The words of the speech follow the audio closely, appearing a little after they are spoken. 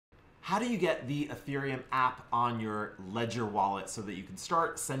how do you get the Ethereum app on your Ledger wallet so that you can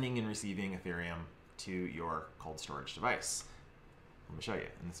start sending and receiving Ethereum to your cold storage device? Let me show you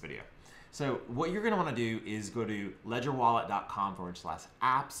in this video. So what you're going to want to do is go to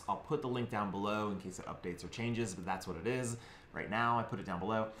ledgerwallet.com/apps. I'll put the link down below in case it updates or changes, but that's what it is. Right now, I put it down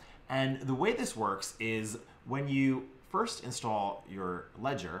below. And the way this works is when you first install your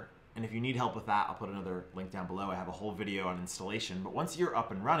Ledger, and if you need help with that, I'll put another link down below. I have a whole video on installation. But once you're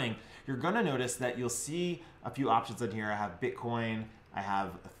up and running, you're going to notice that you'll see a few options in here. I have Bitcoin, I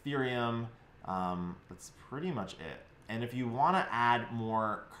have Ethereum. That's pretty much it. And if you want to add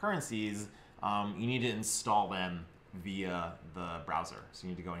more currencies, you need to install them via the browser. So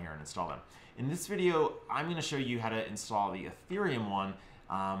you need to go in here and install them. In this video, I'm going to show you how to install the Ethereum one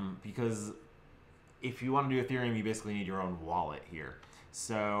because if you want to do Ethereum, you basically need your own wallet here.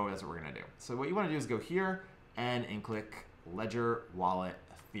 So that's what we're going to do. So what you want to do is go here and click Ledger Wallet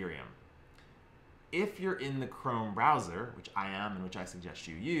Ethereum. If you're in the Chrome browser, which I am and which I suggest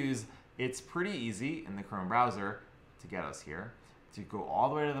you use, it's pretty easy in the Chrome browser to get us here, to go all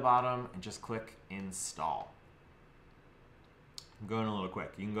the way to the bottom and just click Install. I'm going a little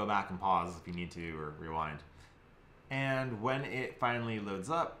quick. You can go back and pause if you need to or rewind. And when it finally loads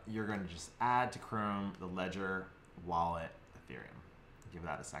up, you're going to just add to Chrome the Ledger Wallet Ethereum. Give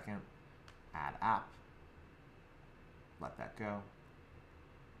that a second. Add app. Let that go.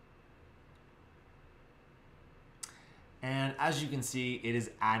 And as you can see, it is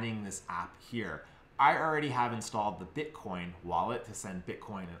adding this app here. I already have installed the Bitcoin wallet to send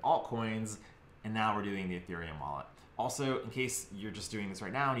Bitcoin and altcoins, and now we're doing the Ethereum wallet. Also, in case you're just doing this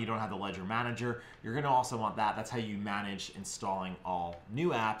right now and you don't have the Ledger Manager, you're going to also want that. That's how you manage installing all new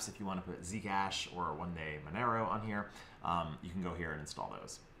apps. If you want to put Zcash or One Day Monero on here, you can go here and install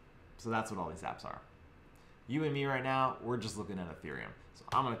those. So that's what all these apps are. You and me right now, we're just looking at Ethereum. So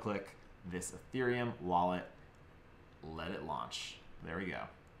I'm going to click this Ethereum wallet, let it launch. There we go.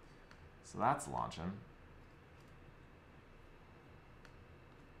 So that's launching.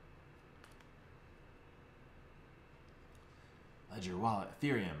 Ledger Wallet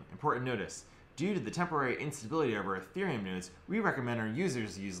Ethereum. Important notice. Due to the temporary instability of our Ethereum nodes, we recommend our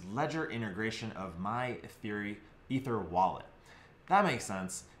users use Ledger integration of MyEtherWallet. That makes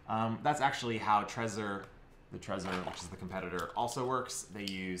sense. That's actually how Trezor, which is the competitor, also works. They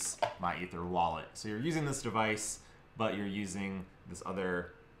use MyEtherWallet. So you're using this device, but you're using this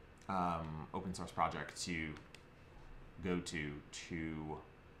other open source project to go to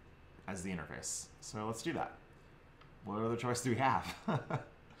as the interface. So let's do that. What other choice do we have? All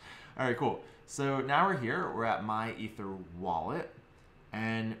right, cool. So now we're here. We're at MyEtherWallet,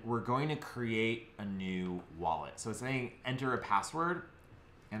 and we're going to create a new wallet. So it's saying enter a password,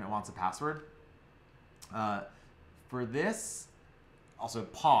 and it wants a password. For this, also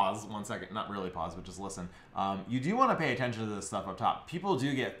pause 1 second. Not really pause, but just listen. You do want to pay attention to this stuff up top. People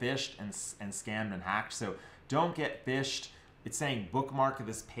do get phished and scammed and hacked, so don't get phished. It's saying bookmark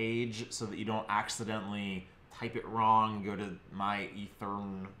this page so that you don't accidentally type it wrong, go to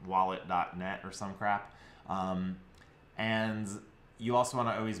myetherwallet.net or some crap. And you also want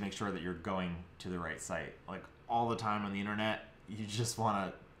to always make sure that you're going to the right site. Like all the time on the internet, you just want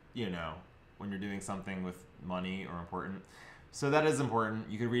to, you know, when you're doing something with money or important. So that is important.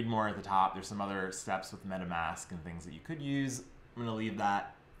 You could read more at the top. There's some other steps with MetaMask and things that you could use. I'm going to leave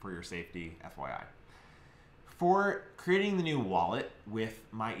that for your safety, FYI. For creating the new wallet with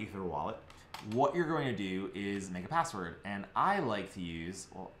MyEtherWallet, what you're going to do is make a password. And I like to use,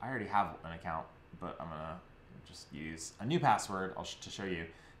 well, I already have an account, but I'm going to just use a new password to show you.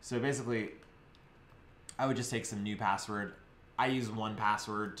 So basically, I would just take some new password. I use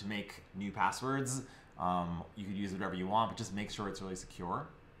 1Password to make new passwords. You could use whatever you want, but just make sure it's really secure.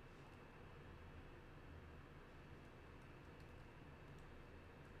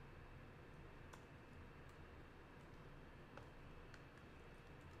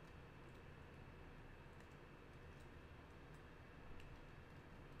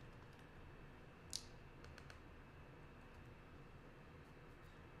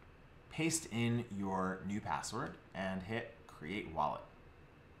 Paste in your new password and hit create wallet.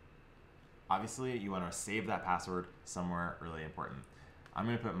 Obviously, you want to save that password somewhere really important. I'm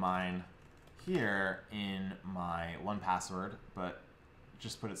going to put mine here in my 1Password, but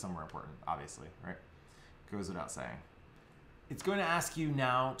just put it somewhere important, obviously, right? Goes without saying. It's going to ask you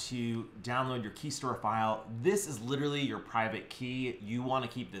now to download your key store file. This is literally your private key. You want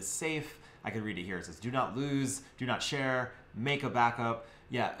to keep this safe. I could read it here. It says, do not lose, do not share, make a backup.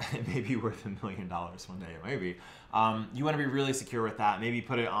 Yeah, it may be worth $1 million one day, maybe. You want to be really secure with that. Maybe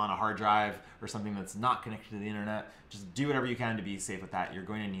put it on a hard drive or something that's not connected to the internet. Just do whatever you can to be safe with that. You're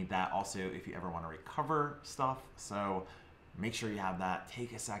going to need that also if you ever want to recover stuff. So make sure you have that.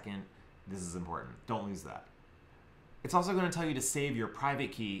 Take a second. This is important. Don't lose that. It's also going to tell you to save your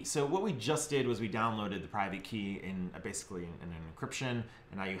private key. So what we just did was we downloaded the private key in basically in an encryption,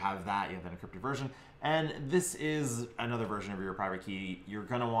 and now you have that, you have an encrypted version. And this is another version of your private key. You're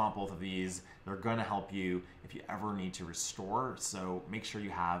going to want both of these. They're going to help you if you ever need to restore. So make sure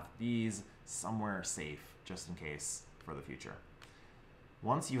you have these somewhere safe just in case for the future.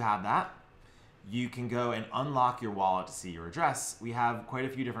 Once you have that, you can go and unlock your wallet to see your address. We have quite a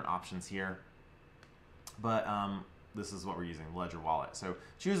few different options here, but this is what we're using, the Ledger wallet. So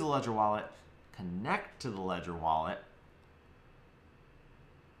choose the Ledger wallet, connect to the Ledger wallet.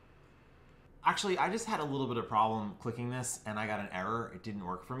 Actually, I just had a little bit of problem clicking this and I got an error. It didn't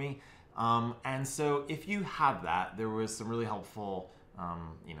work for me. And so if you have that, there was some really helpful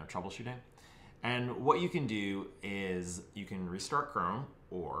troubleshooting. And what you can do is you can restart Chrome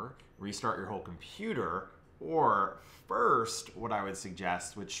or restart your whole computer, or first, what I would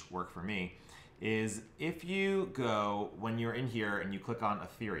suggest, which worked for me, is if you go, when you're in here and you click on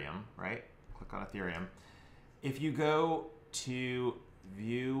Ethereum, right? Click on Ethereum. If you go to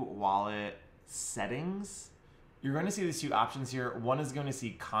View Wallet Settings, you're going to see these two options here. One is going to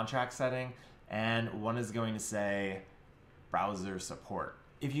see Contract Setting, and one is going to say Browser Support.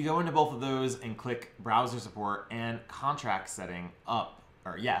 If you go into both of those and click Browser Support and Contract Setting up,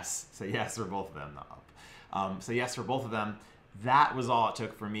 or yes, say yes for both of them, not up. So yes for both of them. That was all it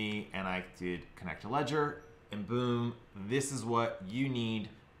took for me, and I did connect to Ledger, and boom, this is what you need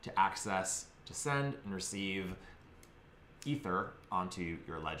to access, to send and receive Ether onto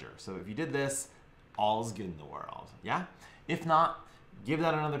your Ledger. So if you did this, all's good in the world, yeah? If not, give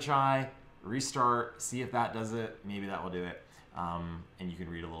that another try, restart, see if that does it, maybe that will do it, and you can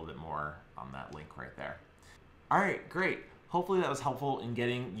read a little bit more on that link right there. All right, great. Hopefully that was helpful in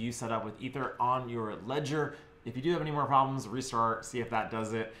getting you set up with Ether on your Ledger. If you do have any more problems, restart, see if that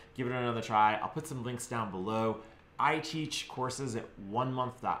does it, give it another try. I'll put some links down below. I teach courses at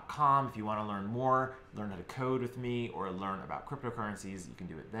onemonth.com. If you want to learn more, learn how to code with me, or learn about cryptocurrencies, you can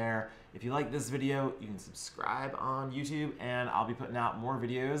do it there. If you like this video, you can subscribe on YouTube, and I'll be putting out more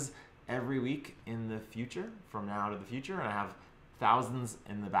videos every week in the future, from now to the future, and I have thousands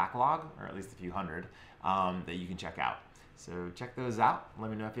in the backlog, or at least a few hundred, that you can check out. So check those out. Let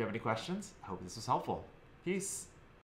me know if you have any questions. I hope this was helpful. Peace.